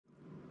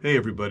Hey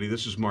everybody,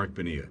 this is Marc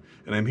Bonilla,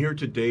 and I'm here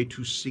today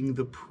to sing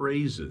the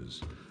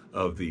praises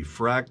of the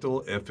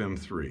Fractal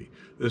FM3.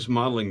 This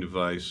modeling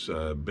device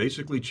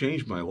basically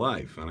changed my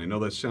life, and I know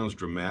that sounds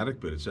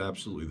dramatic, but it's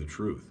absolutely the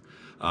truth.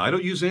 I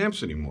don't use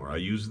amps anymore. I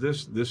use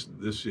this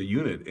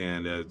unit,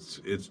 and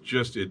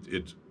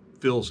it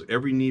fills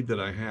every need that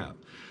I have.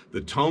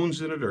 The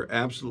tones in it are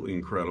absolutely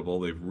incredible.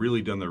 They've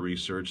really done the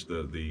research.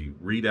 The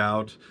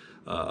readout,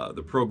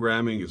 the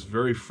programming is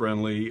very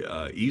friendly,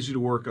 easy to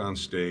work on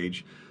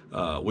stage.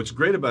 What's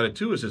great about it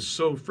too is it's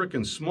so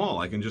freaking small.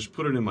 I can just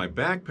put it in my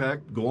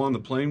backpack, go on the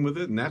plane with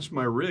it, and that's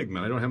my rig,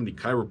 man. I don't have any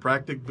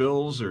chiropractic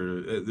bills,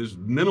 or there's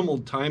minimal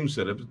time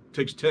setup. It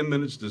takes 10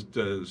 minutes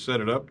to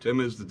set it up, 10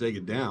 minutes to take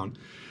it down,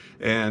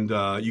 and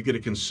you get a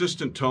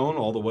consistent tone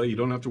all the way. You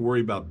don't have to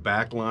worry about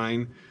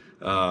backline,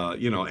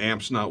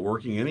 amps not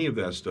working, any of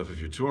that stuff if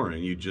you're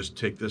touring. You just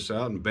take this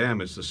out and bam,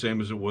 it's the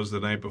same as it was the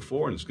night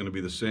before, and it's going to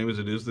be the same as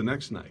it is the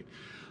next night.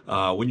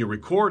 When you're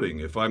recording,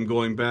 if I'm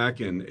going back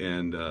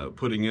and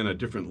putting in a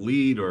different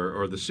lead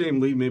or the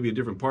same lead, maybe a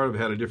different part of it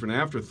had a different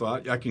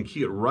afterthought, I can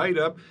key it right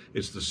up.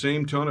 It's the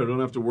same tone. I don't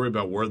have to worry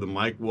about where the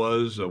mic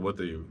was, what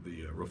the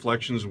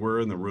reflections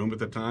were in the room at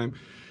the time.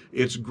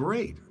 It's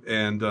great,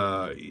 and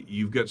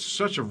you've got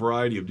such a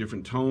variety of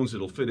different tones.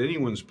 It'll fit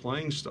anyone's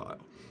playing style.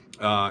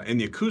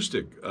 And the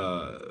acoustic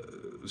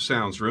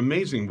sounds are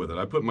amazing with it.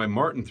 I put my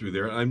Martin through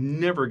there. I've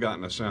never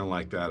gotten a sound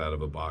like that out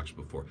of a box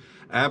before.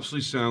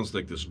 Absolutely sounds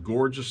like this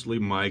gorgeously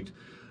mic'd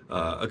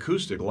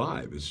acoustic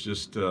live. It's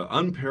just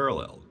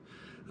unparalleled,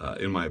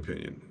 in my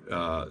opinion.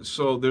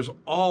 So there's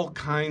all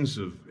kinds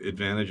of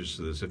advantages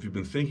to this. If you've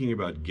been thinking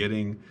about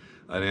getting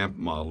an amp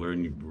modeler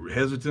and you're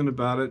hesitant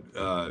about it,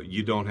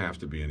 you don't have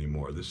to be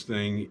anymore. This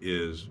thing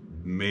is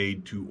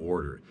made to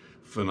order.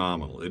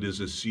 Phenomenal. It is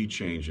a sea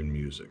change in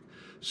music.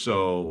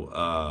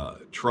 So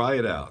try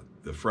it out,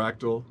 the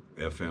Fractal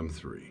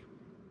FM3.